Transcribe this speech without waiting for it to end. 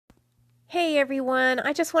Hey everyone,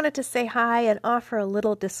 I just wanted to say hi and offer a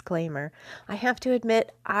little disclaimer. I have to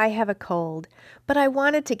admit, I have a cold, but I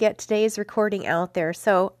wanted to get today's recording out there,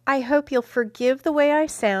 so I hope you'll forgive the way I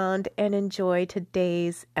sound and enjoy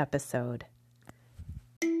today's episode.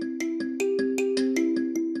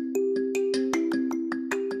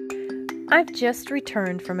 I've just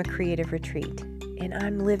returned from a creative retreat, and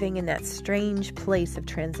I'm living in that strange place of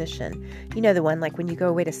transition. You know, the one like when you go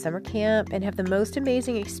away to summer camp and have the most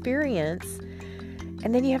amazing experience,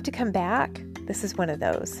 and then you have to come back. This is one of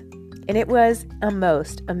those. And it was a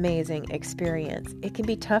most amazing experience. It can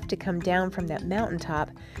be tough to come down from that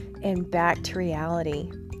mountaintop and back to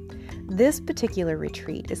reality. This particular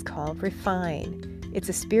retreat is called Refine. It's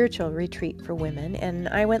a spiritual retreat for women, and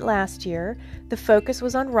I went last year. The focus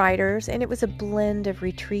was on writers, and it was a blend of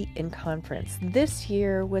retreat and conference. This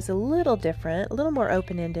year was a little different, a little more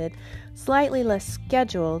open-ended, slightly less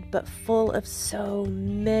scheduled, but full of so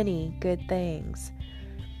many good things.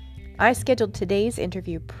 I scheduled today's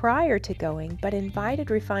interview prior to going, but invited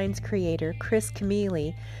Refine's creator, Chris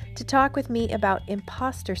Camille, to talk with me about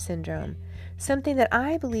imposter syndrome, something that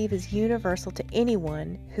I believe is universal to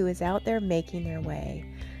anyone who is out there making their way.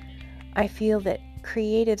 I feel that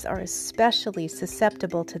creatives are especially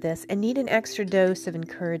susceptible to this and need an extra dose of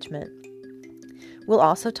encouragement. We'll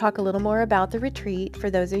also talk a little more about the retreat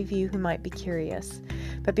for those of you who might be curious.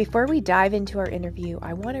 But before we dive into our interview,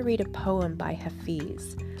 I want to read a poem by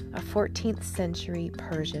Hafiz, a 14th century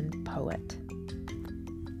Persian poet.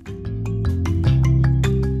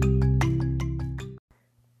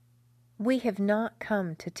 We have not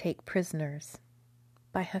come to take prisoners,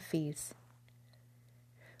 by Hafiz.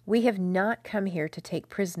 We have not come here to take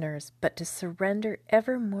prisoners, but to surrender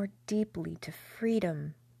ever more deeply to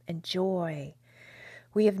freedom and joy.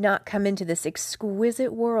 We have not come into this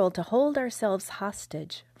exquisite world to hold ourselves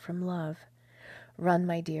hostage from love. Run,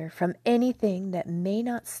 my dear, from anything that may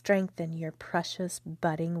not strengthen your precious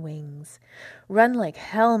budding wings. Run like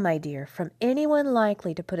hell, my dear, from anyone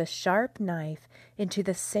likely to put a sharp knife into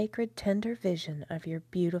the sacred, tender vision of your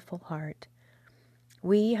beautiful heart.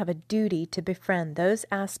 We have a duty to befriend those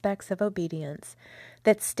aspects of obedience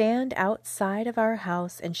that stand outside of our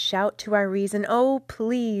house and shout to our reason, oh,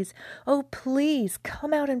 please,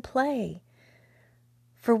 come out and play.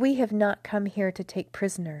 For we have not come here to take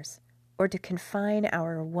prisoners or to confine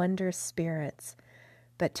our wondrous spirits,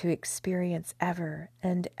 but to experience ever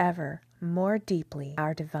and ever more deeply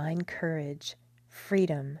our divine courage,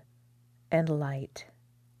 freedom, and light.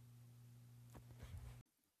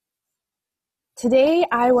 Today,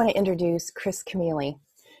 I want to introduce Chris Camille.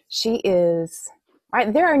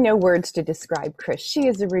 There are no words to describe Chris. She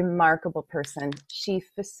is a remarkable person. She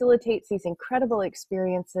facilitates these incredible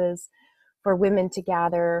experiences for women to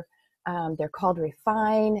gather. They're called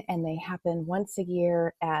Refine, and they happen once a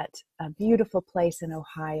year at a beautiful place in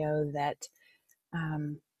Ohio that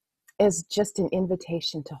is just an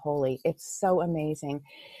invitation to holy. It's so amazing.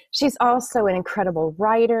 She's also an incredible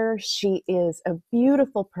writer. She is a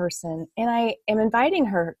beautiful person, and I am inviting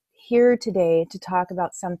her here today to talk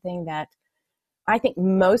about something that I think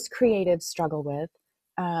most creatives struggle with.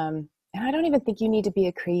 And I don't even think you need to be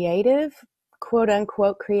a creative, quote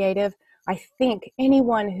unquote creative. I think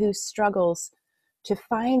anyone who struggles to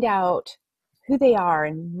find out who they are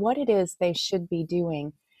and what it is they should be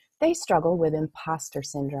doing, they struggle with imposter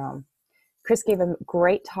syndrome. Chris gave a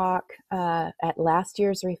great talk at last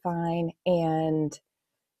year's Refine, and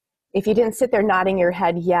if you didn't sit there nodding your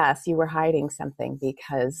head yes, you were hiding something,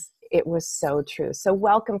 because it was so true. So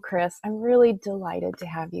welcome, Chris. I'm really delighted to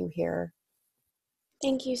have you here.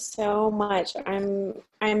 Thank you so much.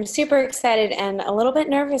 I'm super excited and a little bit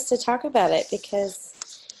nervous to talk about it because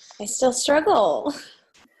I still struggle.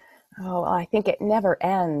 Oh, well, I think it never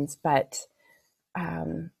ends, but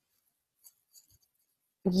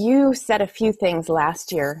you said a few things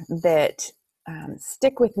last year that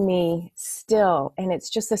stick with me still, and it's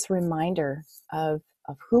just this reminder of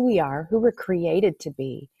who we are, who we're created to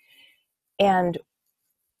be, and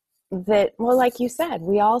that, well, like you said,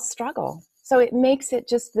 we all struggle. So it makes it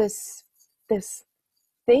just this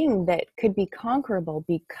thing that could be conquerable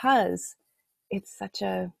because it's such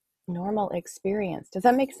a normal experience. Does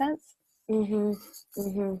that make sense? Mm-hmm.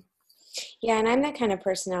 Mm-hmm. Yeah, and I'm that kind of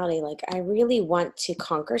personality. Like, I really want to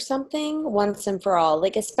conquer something once and for all.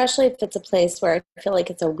 Like, especially if it's a place where I feel like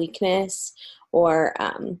it's a weakness or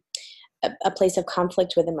a place of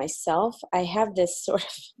conflict within myself. I have this sort of,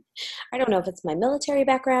 I don't know if it's my military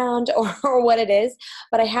background or what it is,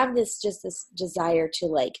 but I have this desire to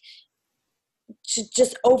like to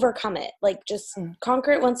just overcome it, like just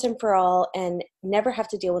conquer it once and for all and never have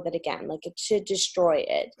to deal with it again. Like it should destroy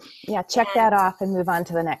it. Yeah. Check that off and move on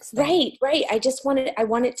to the next thing. Right. I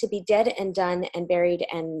want it to be dead and done and buried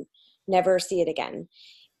and never see it again.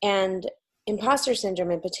 And imposter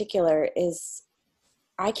syndrome in particular is,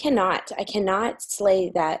 I cannot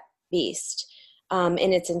slay that beast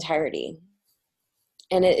in its entirety.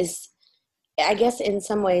 And it is, I guess in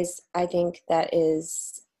some ways, I think that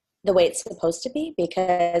is the way it's supposed to be,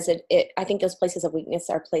 because I think those places of weakness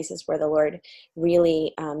are places where the Lord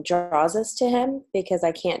really draws us to him, because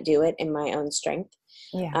I can't do it in my own strength.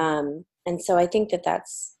 Yeah. And so I think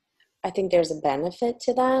I think there's a benefit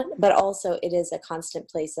to that, but also it is a constant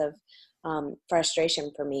place of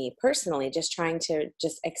frustration for me personally, just trying to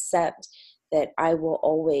just accept that I will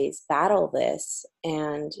always battle this,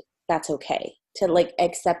 and that's okay, to like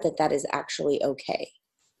accept that that is actually okay.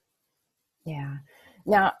 Yeah.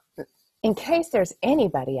 Now, in case there's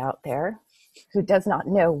anybody out there who does not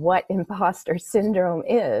know what imposter syndrome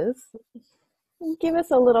is, give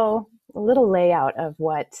us a little layout of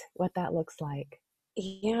what that looks like.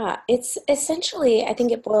 Yeah, it's essentially, I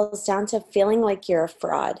think it boils down to feeling like you're a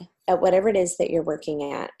fraud at whatever it is that you're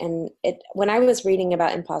working at. And when I was reading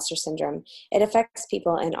about imposter syndrome, it affects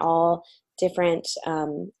people in all different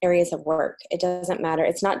areas of work. It doesn't matter.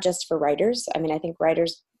 It's not just for writers. I mean, I think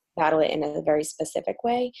writers battle it in a very specific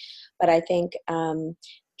way, but I think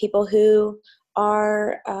people who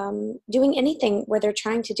are doing anything where they're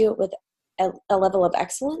trying to do it with a level of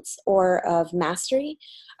excellence or of mastery,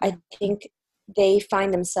 I think they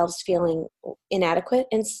find themselves feeling inadequate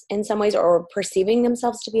in some ways, or perceiving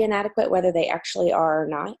themselves to be inadequate, whether they actually are or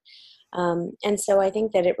not. And so I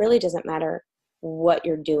think that it really doesn't matter what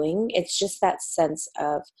you're doing. It's just that sense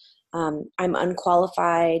of I'm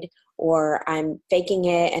unqualified, or I'm faking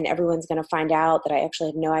it and everyone's going to find out that I actually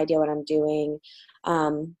have no idea what I'm doing.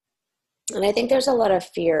 And I think there's a lot of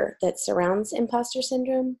fear that surrounds imposter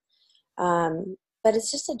syndrome. But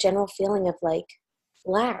it's just a general feeling of like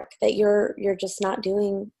lack, that you're just not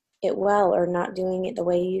doing it well, or not doing it the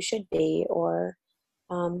way you should be, or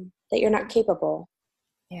that you're not capable.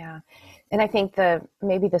 Yeah. And I think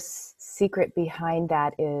maybe the secret behind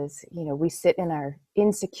that is, we sit in our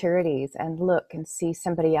insecurities and look and see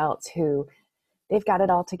somebody else who they've got it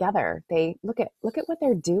all together. They look at what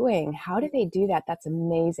they're doing. How do they do that? That's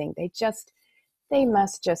amazing. They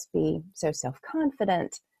must just be so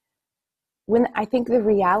self-confident. When I think the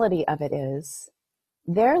reality of it is,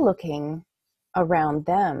 they're looking around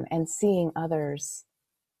them and seeing others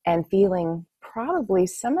and feeling probably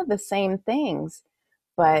some of the same things,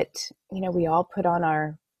 but we all put on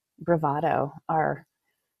our bravado, our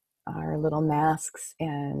little masks,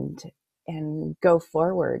 and go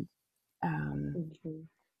forward.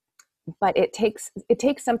 But it takes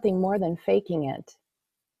something more than faking it,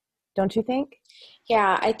 don't you think?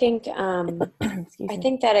 Yeah, I think I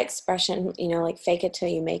think that expression, like fake it till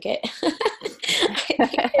you make it. I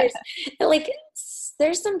think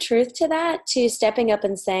there's some truth to that, to stepping up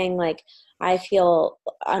and saying like, I feel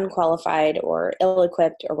unqualified or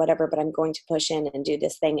ill-equipped or whatever, but I'm going to push in and do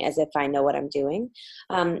this thing as if I know what I'm doing.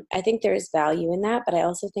 I think there is value in that, but I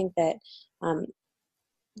also think that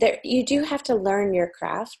you do have to learn your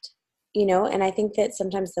craft, and I think that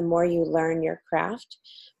sometimes the more you learn your craft,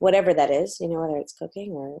 whatever that is, whether it's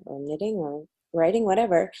cooking or knitting or writing,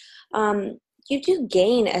 whatever, you do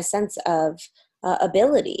gain a sense of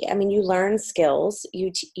ability. I mean, you learn skills,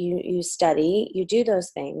 you study, you do those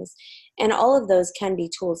things, and all of those can be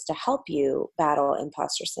tools to help you battle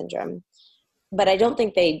imposter syndrome. But I don't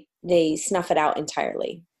think they snuff it out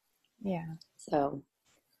entirely. Yeah. So,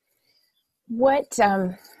 where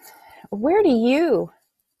do you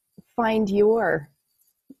find your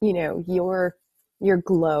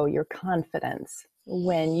glow, your confidence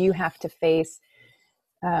when you have to face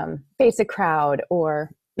a crowd,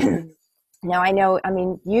 or now I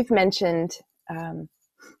mean, you've mentioned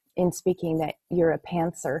in speaking that you're a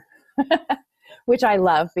pantser, which I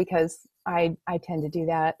love because I tend to do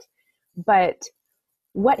that. But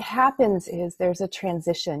what happens is there's a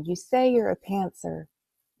transition. You say you're a pantser,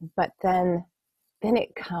 but then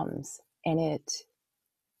it comes, and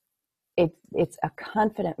it's a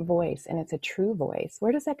confident voice, and it's a true voice.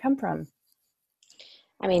 Where does that come from?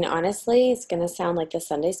 I mean, honestly, it's going to sound like the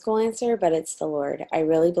Sunday school answer, but it's the Lord. I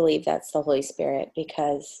really believe that's the Holy Spirit,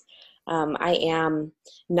 because I am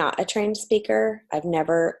not a trained speaker. I've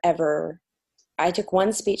never, ever, I took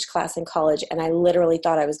one speech class in college and I literally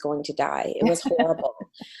thought I was going to die. It was horrible.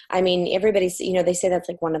 I mean, everybody's, they say that's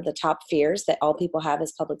like one of the top fears that all people have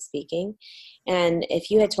is public speaking. And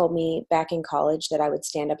if you had told me back in college that I would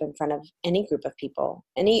stand up in front of any group of people,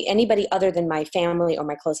 anybody other than my family or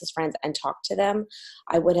my closest friends and talk to them,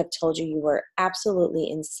 I would have told you were absolutely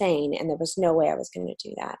insane. And there was no way I was going to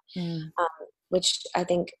do that. Which I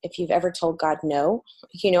think if you've ever told God no,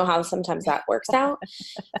 you know how sometimes that works out.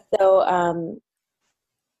 So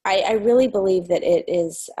I really believe that it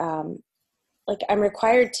is like I'm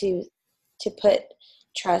required to put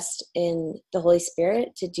trust in the Holy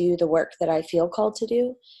Spirit to do the work that I feel called to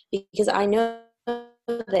do, because I know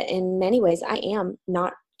that in many ways I am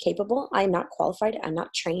not capable. I'm not qualified. I'm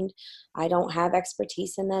not trained. I don't have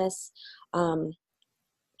expertise in this.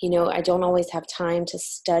 I don't always have time to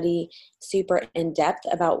study super in depth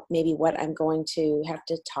about maybe what I'm going to have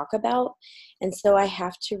to talk about. And so I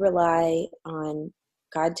have to rely on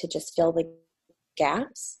God to just fill the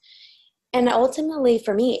gaps. And ultimately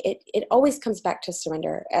for me, it always comes back to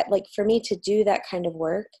surrender. Like for me to do that kind of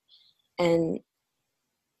work and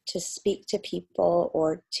to speak to people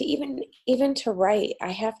or to even to write,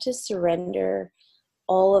 I have to surrender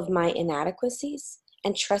all of my inadequacies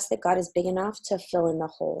and trust that God is big enough to fill in the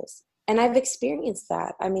holes. And I've experienced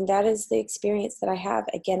that. I mean, that is the experience that I have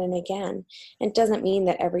again and again. It doesn't mean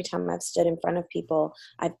that every time I've stood in front of people,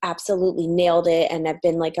 I've absolutely nailed it and I've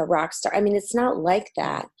been like a rock star. I mean, it's not like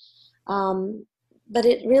that. But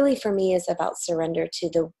it really, for me, is about surrender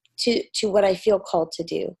to what I feel called to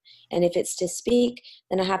do. And if it's to speak,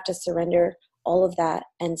 then I have to surrender all of that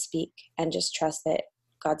and speak and just trust that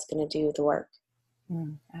God's going to do the work.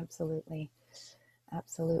 Absolutely.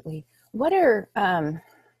 Absolutely. What are,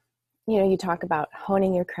 you talk about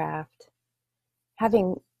honing your craft,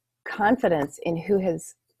 having confidence in who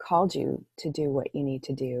has called you to do what you need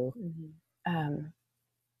to do. Are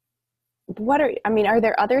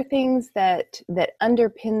there other things that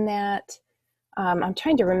underpin that? I'm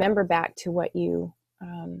trying to remember back to what you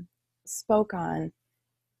spoke on.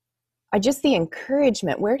 Just the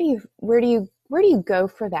encouragement. Where do you go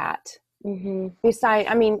for that? Beside,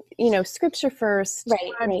 scripture first,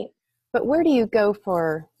 right. But where do you go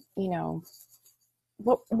for,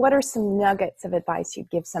 what are some nuggets of advice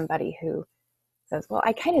you'd give somebody who says, well,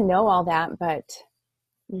 I kind of know all that, but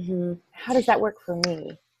how does that work for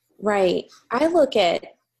me? Right. I look at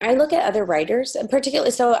other writers, and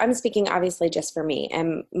particularly, so I'm speaking obviously just for me,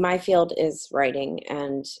 and my field is writing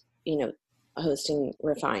and, hosting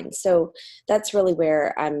Refine. So that's really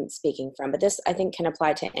where I'm speaking from. But this, I think, can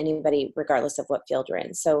apply to anybody regardless of what field you're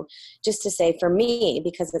in. So just to say, for me,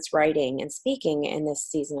 because it's writing and speaking in this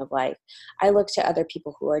season of life, I look to other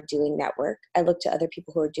people who are doing that work. I look to other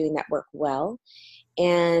people who are doing that work well.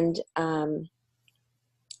 And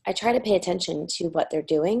I try to pay attention to what they're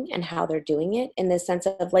doing and how they're doing it, in the sense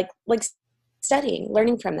of like studying,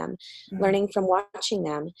 learning from them, learning from watching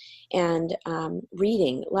them, and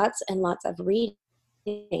reading, lots and lots of reading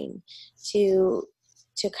to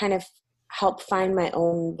kind of help find my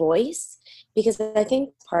own voice. Because I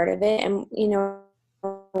think part of it, and in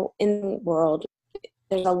the world,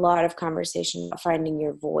 there's a lot of conversation about finding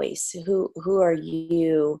your voice. Who are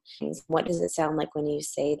you? What does it sound like when you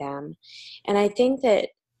say them? And I think that,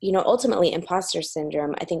 ultimately imposter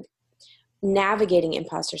syndrome, I think navigating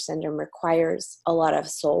imposter syndrome requires a lot of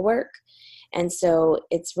soul work. And so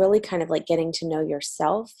it's really kind of like getting to know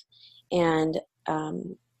yourself and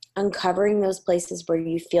uncovering those places where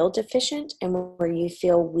you feel deficient and where you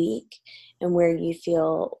feel weak and where you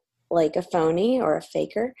feel like a phony or a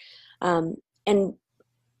faker.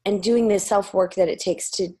 And doing the self-work that it takes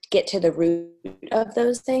to get to the root of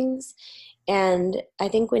those things. And I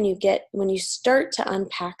think when you start to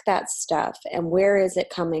unpack that stuff, and where is it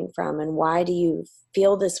coming from, and why do you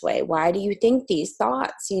feel this way? Why do you think these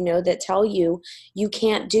thoughts, that tell you you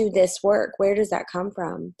can't do this work? Where does that come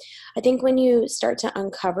from? I think when you start to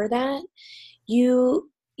uncover that, you're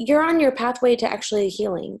on your pathway to actually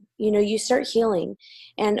healing. You start healing.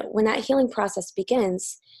 And when that healing process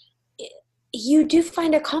begins, you do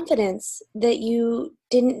find a confidence that you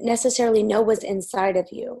didn't necessarily know was inside of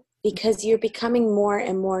you, because you're becoming more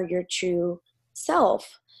and more your true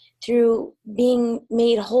self through being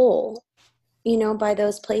made whole, by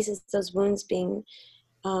those places, those wounds being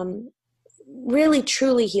really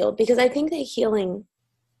truly healed. Because I think that healing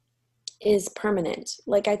is permanent.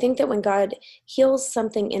 Like, I think that when God heals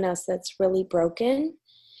something in us that's really broken,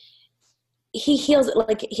 he heals it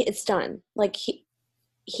like it's done. Like he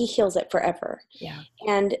heals it forever. Yeah.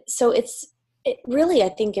 And so it's it really, I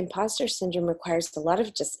think imposter syndrome requires a lot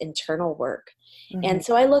of just internal work. Mm-hmm. And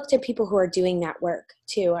so I look to people who are doing that work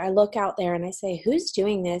too. I look out there and I say, who's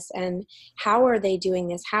doing this and how are they doing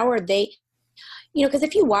this? How are they, because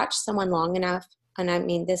if you watch someone long enough, and I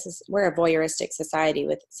mean, we're a voyeuristic society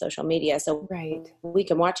with social media, so Right. we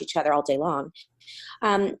can watch each other all day long.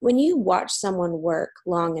 When you watch someone work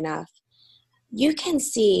long enough, you can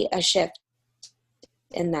see a shift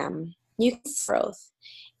in them. You can see growth.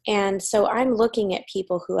 And so I'm looking at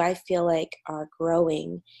people who I feel like are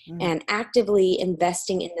growing and actively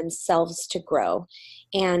investing in themselves to grow.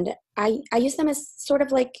 And I use them as sort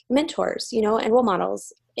of like mentors, and role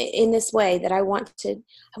models in this way that I want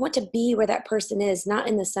to be where that person is, not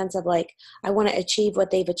in the sense of like, I want to achieve what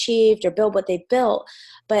they've achieved or build what they've built,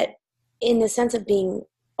 but in the sense of being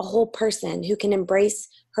a whole person who can embrace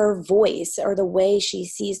her voice or the way she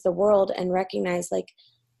sees the world and recognize like,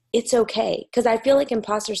 it's okay. Because I feel like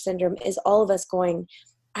imposter syndrome is all of us going,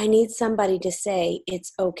 I need somebody to say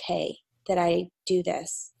it's okay that I do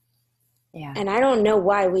this. Yeah. And I don't know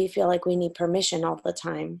why we feel like we need permission all the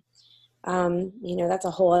time. That's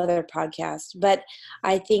a whole other podcast. But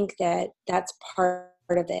I think that that's part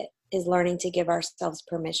of it, is learning to give ourselves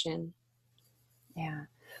permission. Yeah.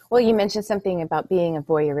 Well, you mentioned something about being a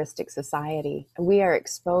voyeuristic society. We are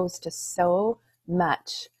exposed to so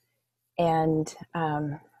much. And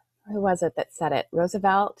who was it that said it?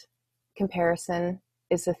 Roosevelt, comparison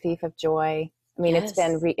is the thief of joy. I mean, It's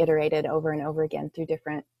been reiterated over and over again through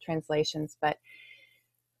different translations, but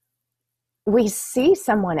we see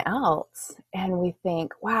someone else and we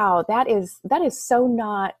think, wow, that is so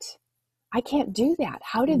not, I can't do that.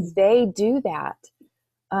 How did they do that?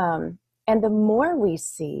 And the more we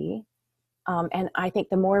see, and I think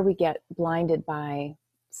the more we get blinded by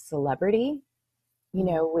celebrity,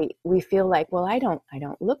 we feel like, well, I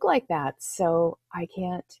don't look like that, so I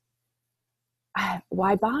can't,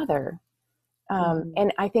 why bother?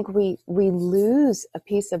 And I think we lose a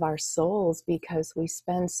piece of our souls because we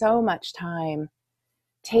spend so much time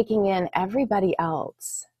taking in everybody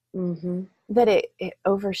else that it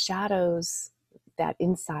overshadows that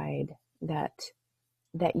inside, that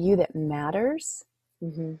you that matters.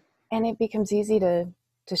 And it becomes easy to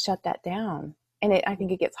shut that down. And I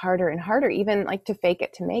think it gets harder and harder, even like to fake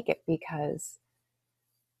it to make it, because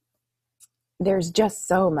there's just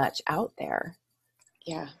so much out there.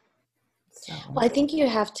 Yeah. So. Well, I think you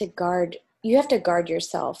have to guard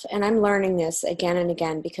yourself. And I'm learning this again and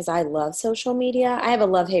again because I love social media. I have a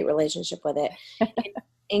love-hate relationship with it.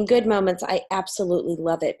 In good moments, I absolutely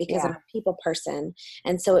love it because I'm a people person.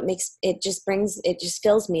 And so it just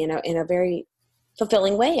fills me in a very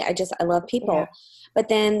fulfilling way. I love people. Yeah. But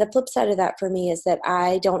then the flip side of that for me is that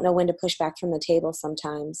I don't know when to push back from the table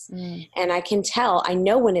sometimes. And I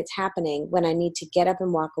know when it's happening, when I need to get up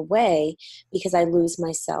and walk away because I lose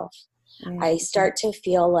myself. I start to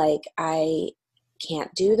feel like I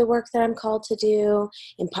can't do the work that I'm called to do.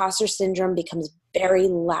 Imposter syndrome becomes very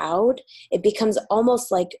loud. It becomes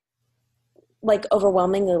almost like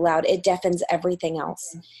overwhelmingly loud. It deafens everything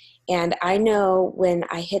else. And I know when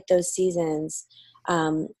I hit those seasons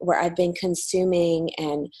where I've been consuming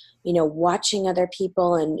and, watching other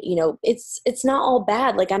people and, it's not all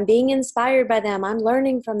bad. Like I'm being inspired by them. I'm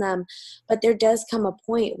learning from them. But there does come a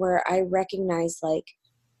point where I recognize like,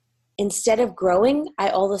 instead of growing, I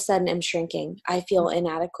all of a sudden am shrinking. I feel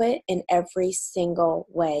inadequate in every single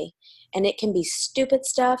way. And it can be stupid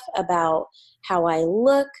stuff about how I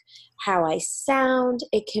look, how I sound.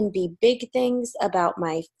 It can be big things about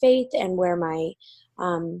my faith and where my,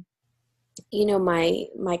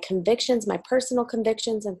 my convictions, my personal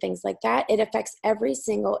convictions and things like that. It affects every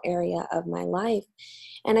single area of my life.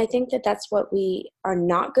 And I think that that's what we are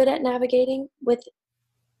not good at navigating with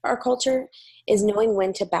our culture, is knowing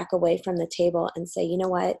when to back away from the table and say, you know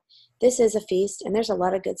what, this is a feast and there's a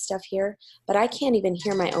lot of good stuff here, but I can't even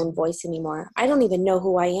hear my own voice anymore. I don't even know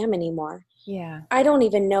who I am anymore. Yeah. I don't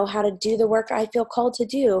even know how to do the work I feel called to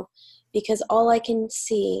do because all I can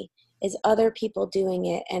see is other people doing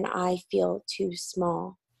it and I feel too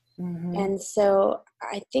small. And so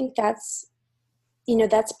I think that's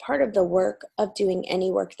part of the work of doing any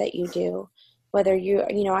work that you do. Whether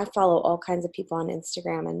I follow all kinds of people on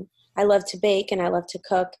Instagram and I love to bake and I love to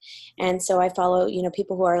cook. And so I follow,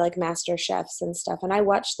 people who are like master chefs and stuff, and I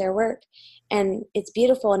watch their work and it's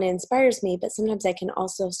beautiful and it inspires me. But sometimes I can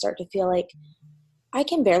also start to feel like I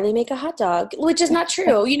can barely make a hot dog, which is not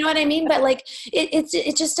true. You know what I mean? But like,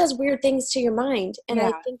 it just does weird things to your mind. And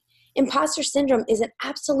I think imposter syndrome is an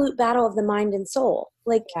absolute battle of the mind and soul.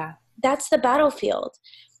 Like that's the battlefield.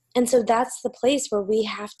 And so that's the place where we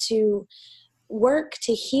have to work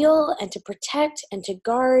to heal and to protect and to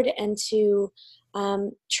guard and to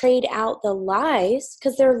trade out the lies,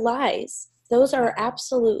 because they're lies. Those are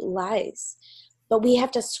absolute lies. But we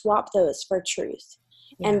have to swap those for truth.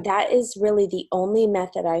 Yeah. And that is really the only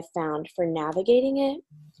method I've found for navigating it,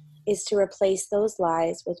 is to replace those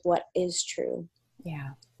lies with what is true. Yeah.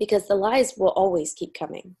 Because the lies will always keep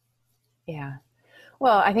coming. Yeah.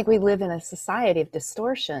 Well, I think we live in a society of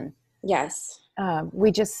distortion. Yes.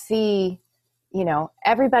 We just see,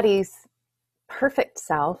 everybody's perfect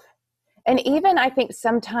self. And even I think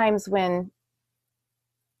sometimes when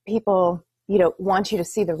people, want you to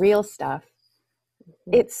see the real stuff,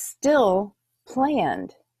 it's still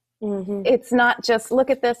planned. Mm-hmm. It's not just, look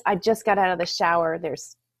at this, I just got out of the shower,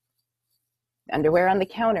 there's underwear on the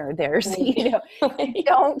counter, there's, you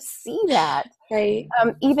don't see that. Right.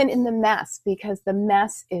 Even in the mess, because the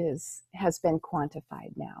mess has been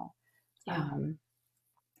quantified now. Yeah.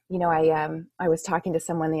 I was talking to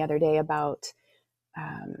someone the other day about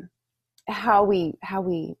how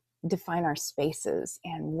we define our spaces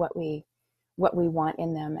and what we want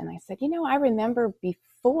in them. And I said, I remember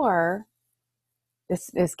before, this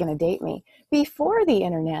is going to date me, before the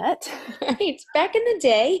internet. Right. Back in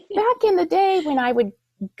the day when I would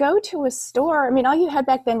go to a store, all you had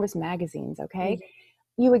back then was magazines, okay?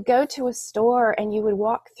 Mm-hmm. You would go to a store and you would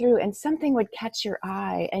walk through and something would catch your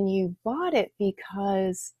eye and you bought it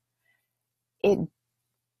because it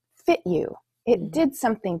fit you. It mm-hmm. did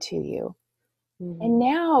something to you. Mm-hmm. And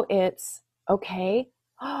now it's, okay,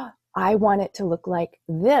 I want it to look like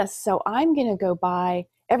this. So I'm going to go buy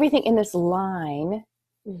everything in this line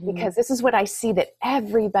mm-hmm. because this is what I see that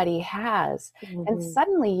everybody has. Mm-hmm. And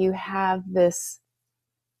suddenly you have this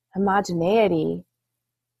homogeneity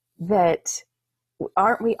that,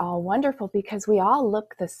 aren't we all wonderful, because we all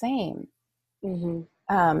look the same mm-hmm.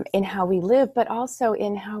 In how we live, but also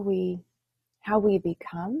in how we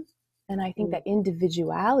become. And I think mm-hmm. that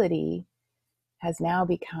individuality has now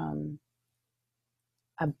become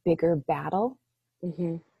a bigger battle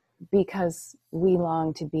mm-hmm. because we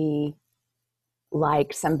long to be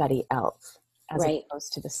like somebody else, as right.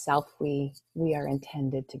 opposed to the self we are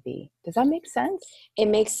intended to be. Does that make sense? It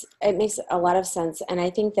makes a lot of sense. And I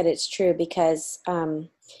think that it's true because in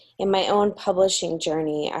my own publishing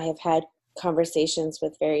journey, I have had conversations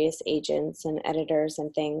with various agents and editors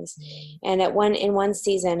and things. And in one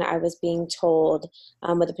season, I was being told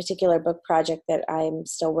with a particular book project that I'm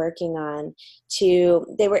still working on,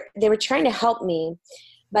 they were trying to help me,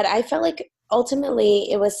 but I felt like ultimately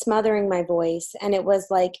it was smothering my voice. And it was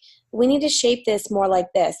like, we need to shape this more like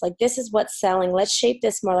this. Like, this is what's selling. Let's shape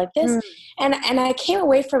this more like this. And I came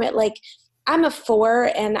away from it like, I'm a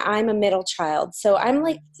 4 and I'm a middle child. So I'm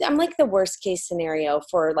like the worst case scenario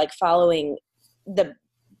for like following the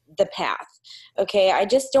path. Okay. I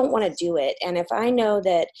just don't want to do it. And if I know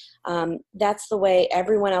that that's the way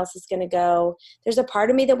everyone else is going to go, there's a part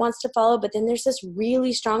of me that wants to follow, but then there's this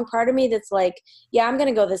really strong part of me that's like, yeah, I'm going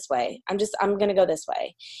to go this way. I'm going to go this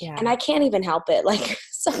way. Yeah. And I can't even help it. Like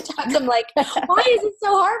sometimes I'm like, why is it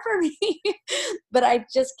so hard for me? But I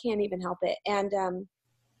just can't even help it. And,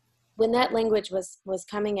 when that language was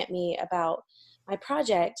coming at me about my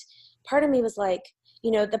project, part of me was like,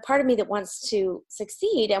 the part of me that wants to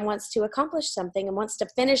succeed and wants to accomplish something and wants to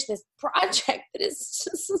finish this project that is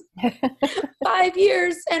just 5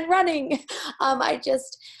 years and running. I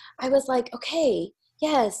was like, okay,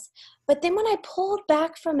 yes. But then when I pulled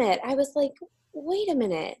back from it, I was like, wait a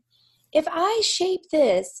minute. If I shape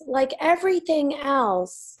this like everything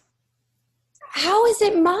else, how is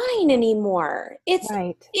it mine anymore? It's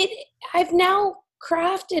right. I've now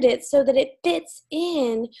crafted it so that it fits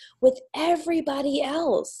in with everybody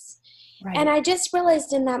else. Right. And I just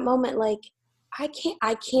realized in that moment, like, I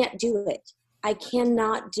can't do it. I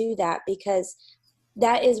cannot do that, because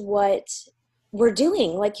that is what we're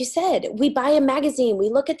doing. Like you said, we buy a magazine, we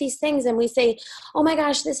look at these things and we say, oh my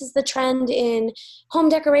gosh, this is the trend in home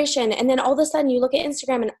decoration. And then all of a sudden you look at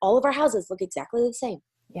Instagram and all of our houses look exactly the same.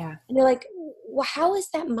 Yeah. And you're like, well, how is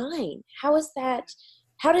that mine? How does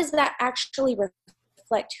that actually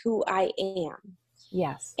reflect who I am?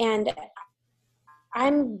 Yes. And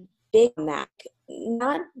I'm big on that.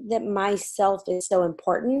 Not that myself is so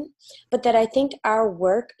important, but that I think our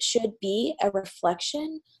work should be a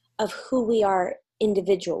reflection of who we are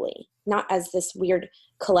individually, not as this weird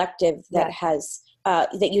collective that has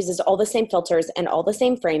that uses all the same filters and all the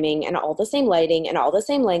same framing and all the same lighting and all the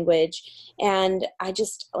same language. And I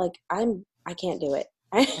just I can't do it.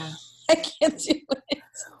 I can't do it.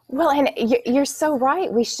 Well, and you're so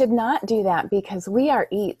right. We should not do that, because we are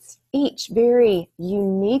each very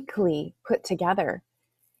uniquely put together.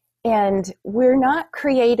 And we're not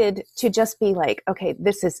created to just be like, okay,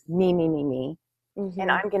 this is me, me, me, me. Mm-hmm.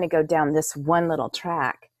 And I'm going to go down this one little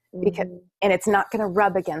track because, and it's not going to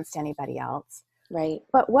rub against anybody else. Right.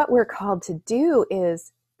 But what we're called to do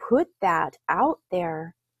is put that out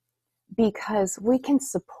there because we can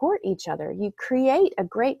support each other. You create a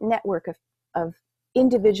great network of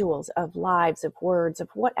individuals, of lives, of words, of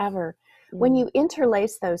whatever. When you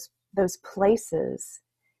interlace those places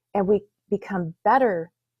and we become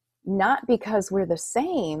better, not because we're the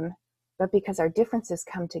same, but because our differences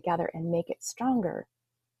come together and make it stronger.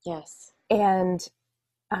 Yes. And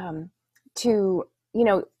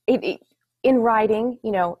in writing,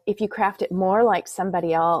 if you craft it more like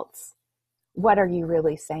somebody else, what are you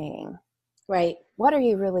really saying? Right. What are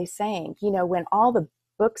you really saying? When all the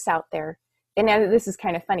books out there, and this is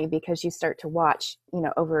kind of funny because you start to watch,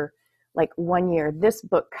 over like 1 year, this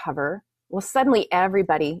book cover, well, suddenly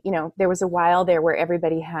everybody, there was a while there where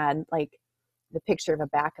everybody had like the picture of a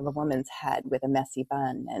back of a woman's head with a messy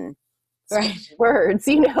bun and right. words,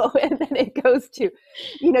 and then it goes to,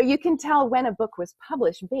 you can tell when a book was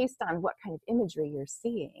published based on what kind of imagery you're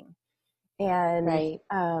seeing. And right.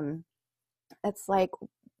 It's like,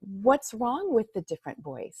 what's wrong with the different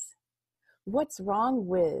voice? What's wrong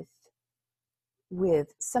with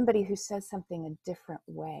somebody who says something a different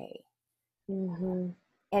way? Mm-hmm.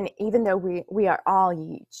 And even though we are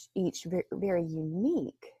all each very, very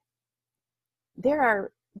unique, there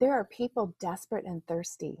are people desperate and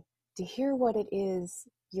thirsty to hear what it is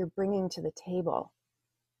you're bringing to the table,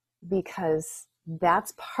 because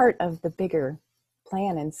that's part of the bigger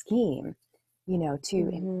plan and scheme,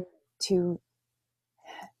 to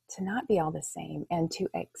not be all the same and to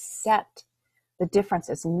accept the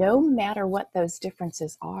differences, no matter what those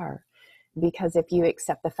differences are. Because if you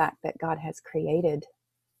accept the fact that God has created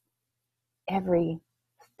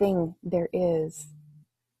everything there is,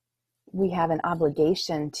 we have an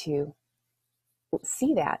obligation to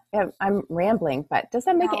see that. I'm rambling, but does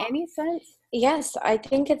that make any sense? Yes, I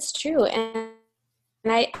think it's true. And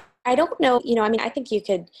I don't know, I think you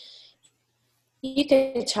could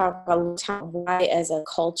talk a long time why as a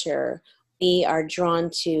culture we are drawn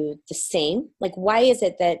to the same. Like, why is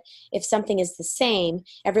it that if something is the same,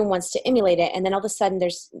 everyone wants to emulate it, and then all of a sudden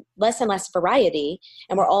there's less and less variety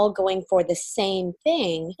and we're all going for the same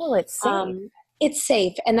thing? Well, it's safe. It's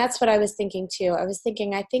safe. And that's what I was thinking too. I was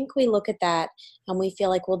thinking, I think we look at that and we feel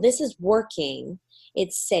like, well, this is working.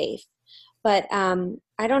 It's safe. But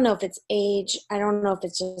I don't know if it's age. I don't know if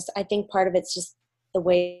it's just, I think part of it's just the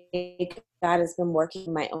way God has been working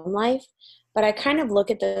in my own life. But I kind of look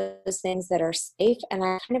at those things that are safe, and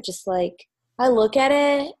I kind of just like, I look at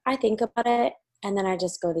it, I think about it, and then I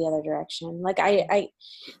just go the other direction. Like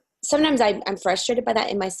sometimes I'm frustrated by that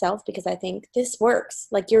in myself, because I think this works.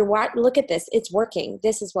 Like, look at this, it's working.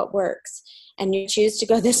 This is what works. And you choose to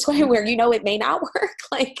go this way where it may not work.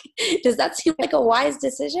 Like, does that seem like a wise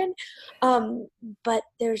decision? But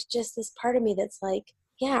there's just this part of me that's like,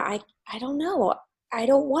 yeah, I don't know. I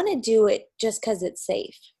don't want to do it just because it's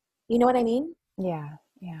safe. You know what I mean? Yeah.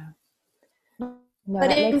 No,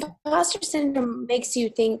 but imposter syndrome makes you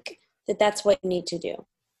think that that's what you need to do.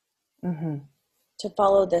 Mm-hmm. To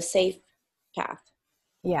follow the safe path.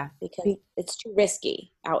 Yeah. Because it's too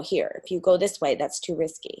risky out here. If you go this way, that's too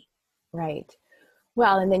risky. Right.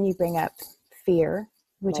 Well, and then you bring up fear,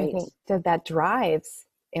 which right. I think that drives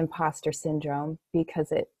imposter syndrome,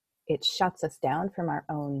 because it shuts us down from our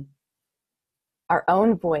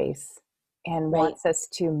own voice and right. wants us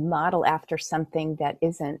to model after something that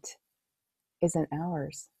isn't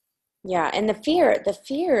ours. Yeah. And the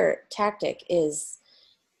fear tactic is,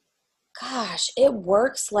 gosh, it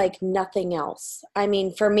works like nothing else. I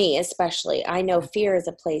mean, for me especially, I know fear is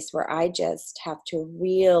a place where I just have to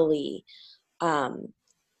really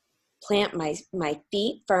plant my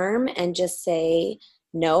feet firm and just say,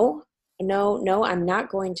 no, I'm not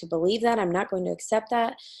going to believe that. I'm not going to accept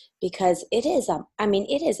that, because it is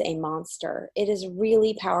a monster. It is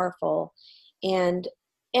really powerful and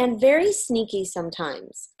very sneaky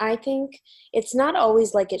sometimes. I think it's not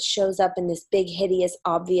always like it shows up in this big, hideous,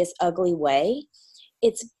 obvious, ugly way.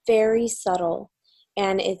 It's very subtle,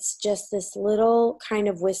 and it's just this little kind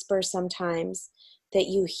of whisper sometimes that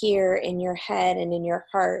you hear in your head and in your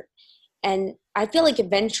heart. And I feel like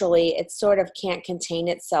eventually it sort of can't contain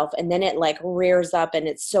itself, and then it like rears up and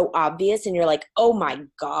it's so obvious, and you're like, oh my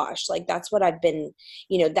gosh, like that's what I've been,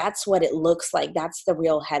 that's what it looks like. That's the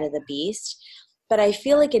real head of the beast. But I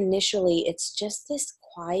feel like initially it's just this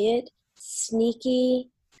quiet, sneaky,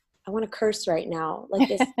 I want to curse right now, like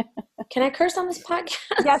this. Can I curse on this podcast?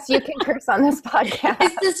 Yes, you can curse on this podcast.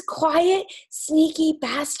 It's this quiet, sneaky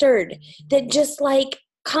bastard that just like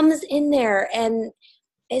comes in there and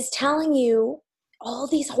is telling you all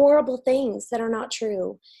these horrible things that are not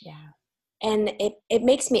true. Yeah. And it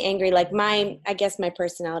makes me angry. Like I guess my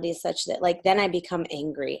personality is such that like, then I become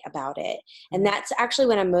angry about it. And that's actually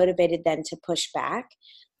when I'm motivated then to push back,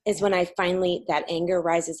 is when I finally, that anger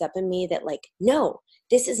rises up in me that like, no,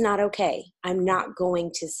 this is not okay. I'm not going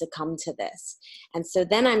to succumb to this. And so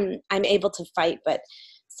then I'm able to fight. But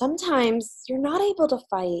sometimes you're not able to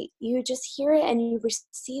fight. You just hear it and you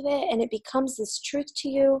receive it, and it becomes this truth to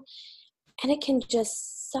you, and it can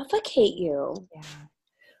just suffocate you. Yeah.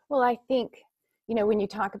 Well, I think, when you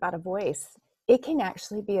talk about a voice, it can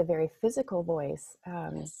actually be a very physical voice.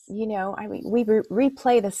 Yes. We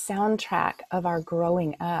replay the soundtrack of our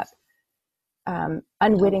growing up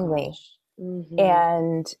unwittingly. Oh,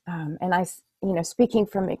 and I, speaking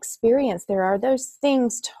from experience, there are those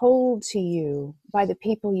things told to you by the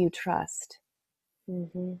people you trust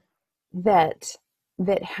that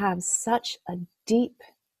have such a deep,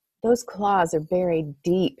 those claws are buried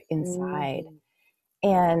deep inside.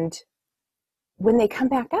 And when they come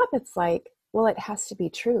back up, it's like, well, it has to be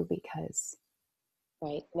true because,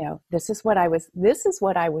 right. This is what I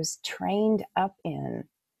was trained up in.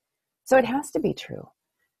 So it has to be true.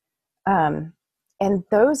 And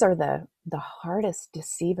those are the hardest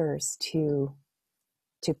deceivers to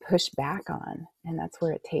push back on. And that's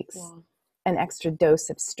where it takes an extra dose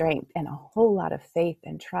of strength and a whole lot of faith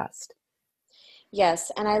and trust.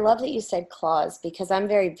 Yes, and I love that you said claws, because I'm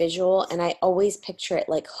very visual and I always picture it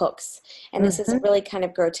like hooks. And this is a really kind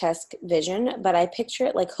of grotesque vision, but I picture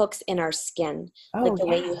it like hooks in our skin, like the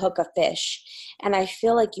way you hook a fish. And I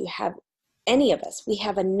feel like any of us, we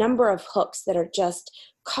have a number of hooks that are just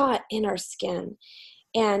caught in our skin.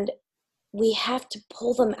 And we have to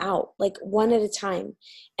pull them out like one at a time.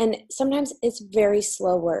 And sometimes it's very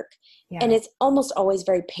slow work. And it's almost always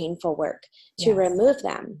very painful work to remove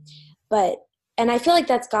them. And I feel like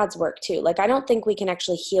that's God's work too. Like, I don't think we can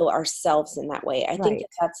actually heal ourselves in that way. I think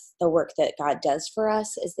that's the work that God does for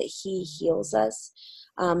us, is that he heals us.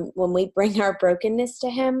 When we bring our brokenness to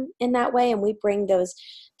him in that way, and we bring those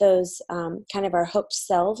kind of our hooked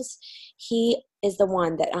selves, he is the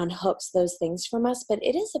one that unhooks those things from us. But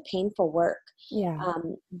it is a painful work.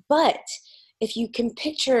 But if you can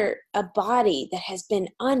picture a body that has been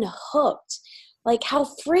unhooked, like how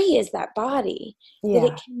free is that body that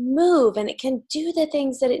it can move and it can do the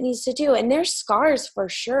things that it needs to do. And there's scars for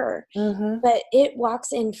sure, but it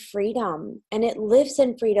walks in freedom and it lives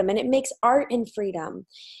in freedom and it makes art in freedom.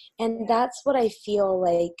 And that's what I feel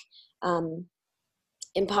like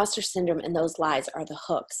imposter syndrome and those lies are the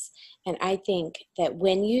hooks. And I think that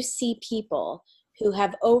when you see people who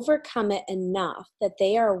have overcome it enough that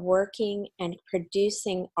they are working and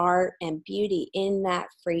producing art and beauty in that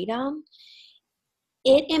freedom,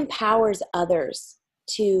 it empowers others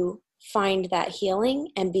to find that healing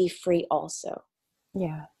and be free also.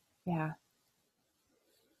 Yeah.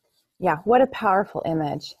 What a powerful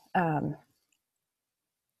image. I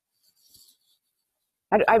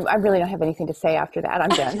really don't have anything to say after that. I'm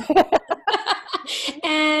done.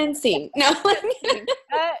 And scene. No.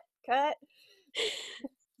 Cut.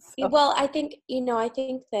 So. Well, I think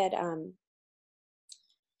that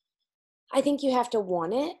I think you have to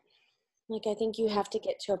want it. Like, I think you have to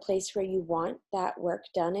get to a place where you want that work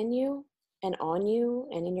done in you and on you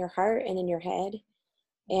and in your heart and in your head.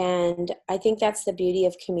 And I think that's the beauty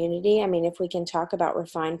of community. I mean, if we can talk about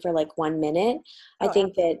Refine for like 1 minute, I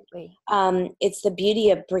think absolutely. That it's the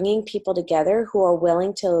beauty of bringing people together who are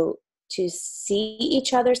willing to see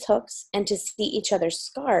each other's hooks and to see each other's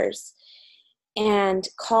scars and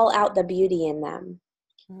call out the beauty in them.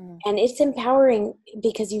 And it's empowering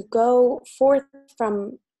because you go forth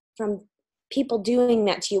from people doing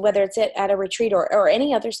that to you, whether it's at a retreat or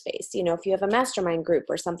any other space, if you have a mastermind group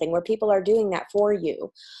or something where people are doing that for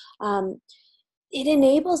you, it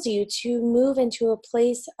enables you to move into a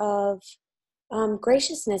place of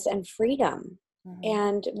graciousness and freedom.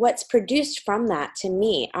 And what's produced from that, to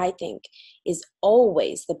me, I think, is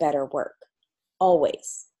always the better work.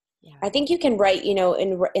 Always. Yeah. I think you can write,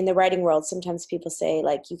 in the writing world, sometimes people say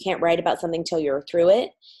like, you can't write about something till you're through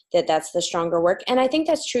it, that's the stronger work. And I think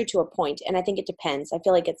that's true to a point. And I think it depends. I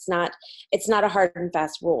feel like it's not a hard and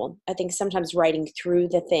fast rule. I think sometimes writing through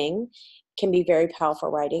the thing can be very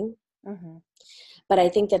powerful writing. But I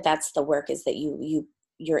think that's the work, is that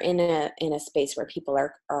you're in a space where people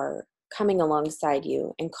are coming alongside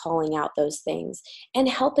you and calling out those things and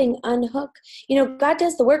helping unhook. God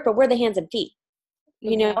does the work, but we're the hands and feet.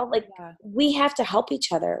 We have to help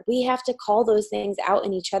each other. We have to call those things out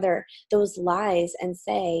in each other, those lies, and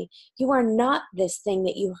say, you are not this thing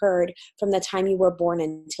that you heard from the time you were born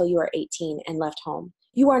until you were 18 and left home.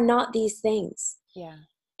 You are not these things. Yeah.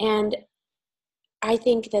 And I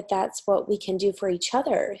think that that's what we can do for each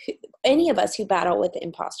other. Any of us who battle with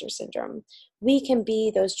imposter syndrome, we can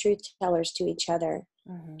be those truth tellers to each other.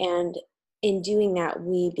 Mm-hmm. And in doing that,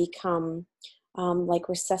 we become like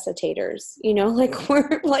resuscitators, like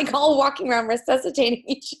we're like all walking around resuscitating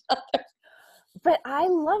each other. But I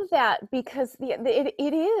love that because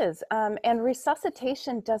it is. And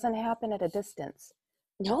resuscitation doesn't happen at a distance.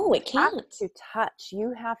 No, it can't. You have to touch.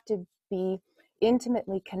 You have to be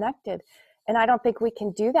intimately connected. And I don't think we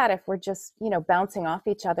can do that if we're just, bouncing off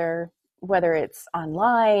each other, whether it's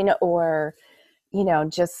online or,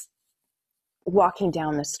 just walking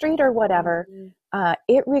down the street or whatever. Mm-hmm.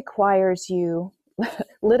 It requires you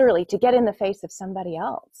literally to get in the face of somebody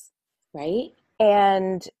else. Right.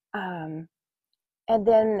 And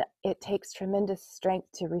then it takes tremendous strength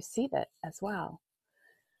to receive it as well.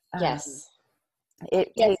 Yes.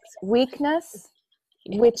 It takes weakness,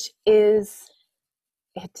 which is,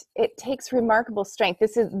 it takes remarkable strength.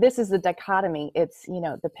 This is the dichotomy. It's,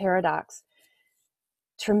 the paradox.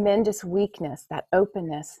 Tremendous weakness, that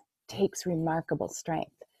openness takes remarkable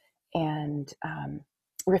strength. And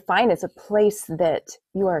Refine is a place that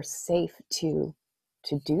you are safe to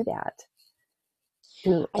do that,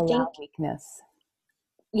 to allow weakness.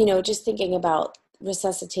 Just thinking about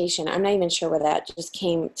resuscitation, I'm not even sure where that just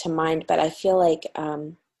came to mind, but I feel like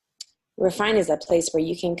Refine is a place where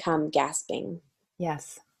you can come gasping.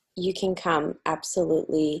 Yes. You can come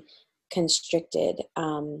absolutely constricted.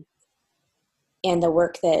 And the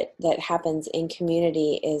work that happens in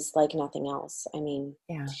community is like nothing else. I mean,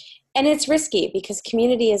 yeah. And it's risky because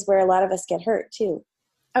community is where a lot of us get hurt too.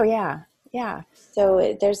 Oh yeah. Yeah.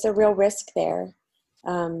 So there's a real risk there.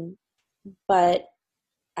 But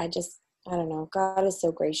I don't know. God is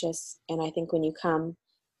so gracious. And I think when you come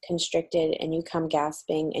constricted and you come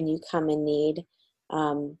gasping and you come in need,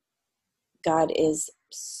 God is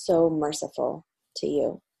so merciful to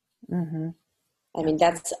you. Mm-hmm. I mean,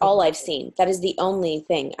 that's all I've seen. That is the only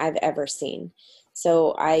thing I've ever seen.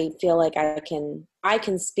 So I feel like I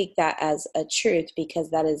can speak that as a truth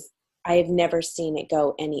because I have never seen it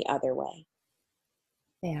go any other way.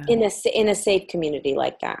 Yeah. In a safe community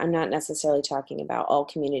like that. I'm not necessarily talking about all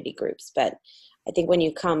community groups, but I think when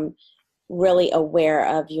you come really aware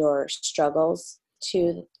of your struggles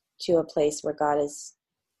to a place where God is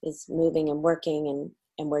moving and working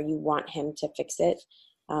and where you want him to fix it,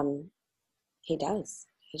 he does.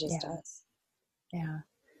 He just does. Yeah.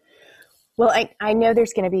 Well, I know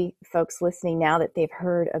there's going to be folks listening now that they've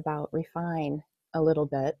heard about Refine a little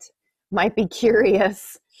bit, might be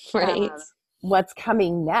curious. Right. What's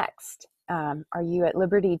coming next? Are you at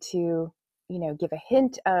liberty to, give a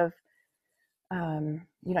hint of,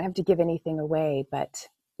 you don't have to give anything away, but,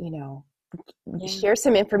 share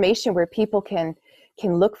some information where people can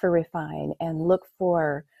look for Refine and look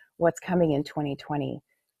for what's coming in 2020,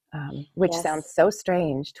 which sounds so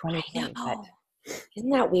strange, 2020. But isn't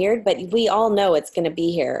that weird? But we all know it's going to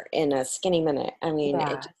be here in a skinny minute. I mean,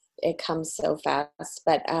 it comes so fast.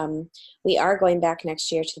 But we are going back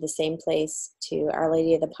next year to the same place, to Our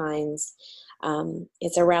Lady of the Pines.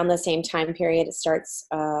 It's around the same time period. It starts,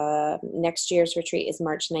 next year's retreat is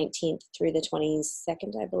March 19th through the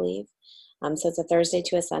 22nd, I believe. So it's a Thursday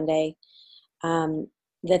to a Sunday.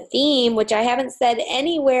 The theme, which I haven't said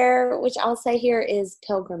anywhere, which I'll say here, is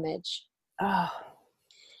pilgrimage. Oh.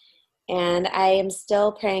 And I am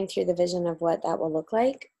still praying through the vision of what that will look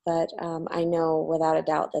like. But I know without a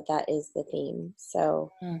doubt that is the theme.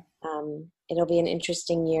 So it'll be an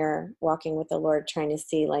interesting year walking with the Lord, trying to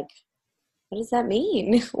see, like, what does that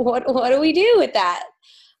mean? What do we do with that?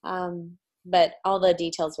 But all the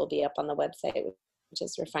details will be up on the website, which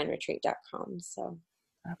is refineretreat.com. So.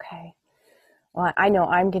 Okay. Well, I know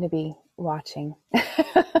I'm going to be watching.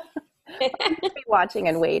 Watching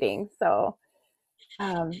and waiting. So,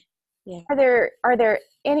 Are there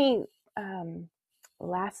any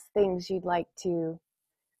last things you'd like to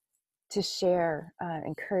share,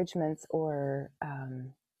 encouragements or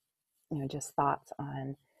just thoughts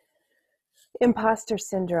on imposter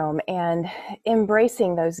syndrome and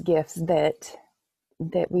embracing those gifts that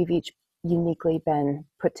we've each uniquely been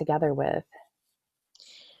put together with?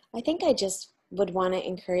 I think I just would want to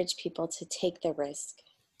encourage people to take the risk,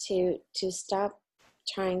 to stop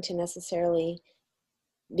trying to necessarily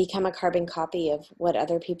become a carbon copy of what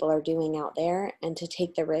other people are doing out there, and to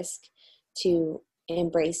take the risk to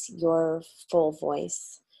embrace your full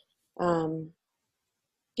voice.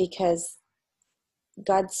 Because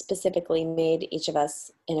God specifically made each of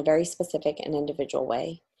us in a very specific and individual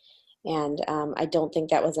way. And I don't think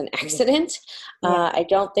that was an accident. I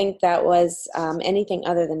don't think that was anything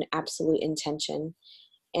other than absolute intention.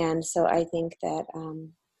 And so I think that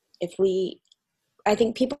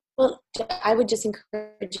I would just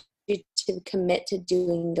encourage you to commit to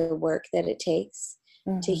doing the work that it takes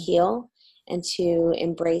to heal and to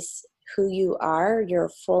embrace who you are, your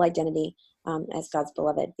full identity as God's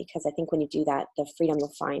beloved. Because I think when you do that, the freedom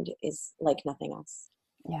you'll find is like nothing else.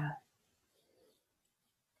 Yeah.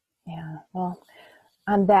 Yeah. Well,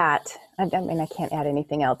 on that, I mean, I can't add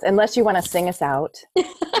anything else unless you want to sing us out.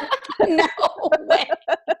 No way.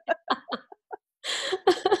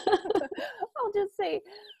 I'll just say,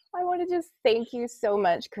 I want to just thank you so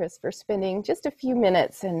much, Chris, for spending just a few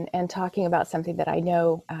minutes and talking about something that I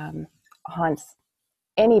know haunts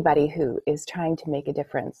anybody who is trying to make a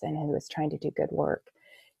difference and who is trying to do good work.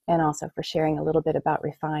 And also for sharing a little bit about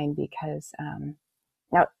Refine, because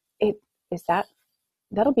now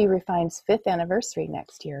that'll be Refine's 5th anniversary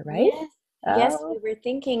next year, right? Yes. Yes, we were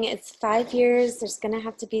thinking it's 5 years. There's going to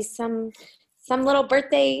have to be some little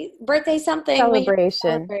birthday something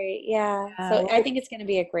celebration. Yeah. So I think it's going to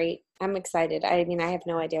be I'm excited. I mean, I have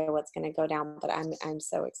no idea what's going to go down, but I'm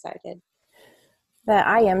so excited. That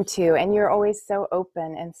I am too. And you're always so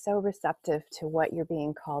open and so receptive to what you're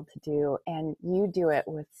being called to do. And you do it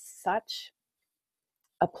with such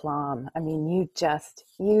aplomb. I mean, you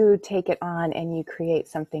take it on and you create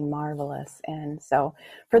something marvelous. And so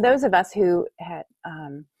for those of us who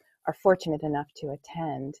are fortunate enough to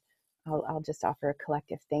attend, I'll just offer a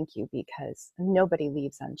collective thank you, because nobody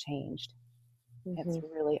leaves unchanged. It's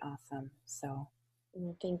really awesome. So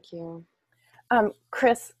thank you.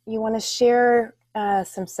 Chris, you want to share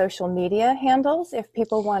some social media handles if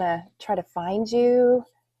people want to try to find you?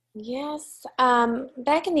 Yes.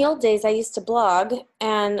 Back in the old days, I used to blog,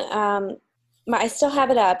 and I still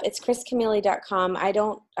have it up. It's chriscamilli.com. I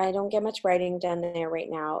don't get much writing done there right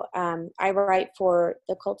now. I write for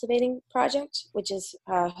the Cultivating Project, which is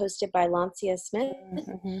hosted by Lancia Smith.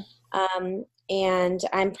 And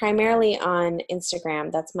I'm primarily on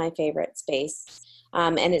Instagram. That's my favorite space.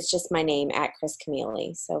 And it's just my name,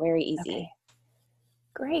 @ChrisCamilli. So very easy. Okay.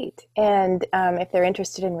 Great. And if they're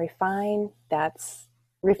interested in Refine, that's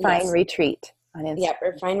Refine Retreat on Instagram. Yep,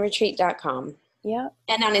 refineretreat.com. Yeah.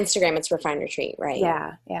 And on Instagram, it's Refine Retreat, right?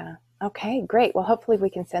 Yeah. Okay, great. Well, hopefully we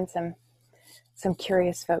can send some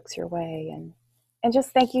curious folks your way. And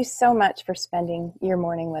just thank you so much for spending your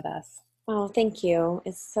morning with us. Oh, thank you.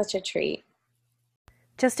 It's such a treat.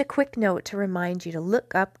 Just a quick note to remind you to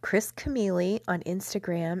look up Chris Camilli on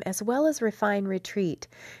Instagram as well as Refine Retreat.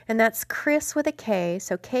 And that's Chris with a K,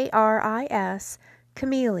 so Kris, Camilli,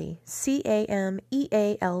 Camealy.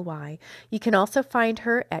 You can also find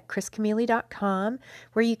her at chriscamilli.com,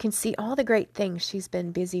 where you can see all the great things she's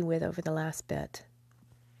been busy with over the last bit.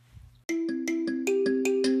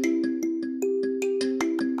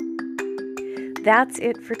 That's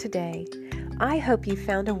it for today. I hope you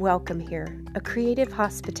found a welcome here, a creative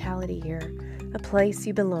hospitality here, a place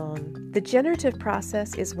you belong. The generative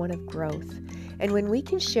process is one of growth, and when we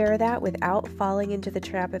can share that without falling into the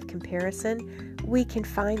trap of comparison, we can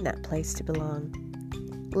find that place to belong.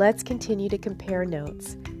 Let's continue to compare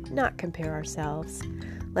notes, not compare ourselves.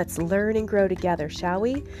 Let's learn and grow together, shall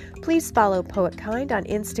we? Please follow Poetkind on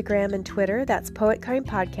Instagram and Twitter. That's Poetkind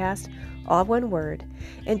Podcast, all one word.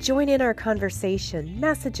 And join in our conversation.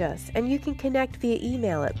 Message us, and you can connect via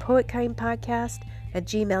email at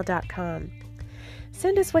poetkindpodcast@gmail.com.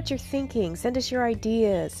 Send us what you're thinking. Send us your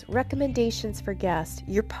ideas, recommendations for guests,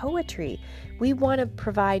 your poetry. We want to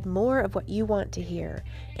provide more of what you want to hear.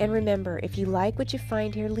 And remember, if you like what you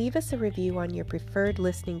find here, leave us a review on your preferred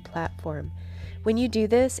listening platform. When you do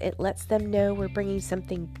this, it lets them know we're bringing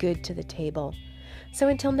something good to the table. So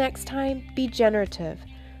until next time, be generative.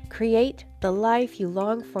 Create the life you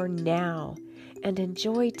long for now and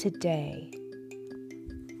enjoy today.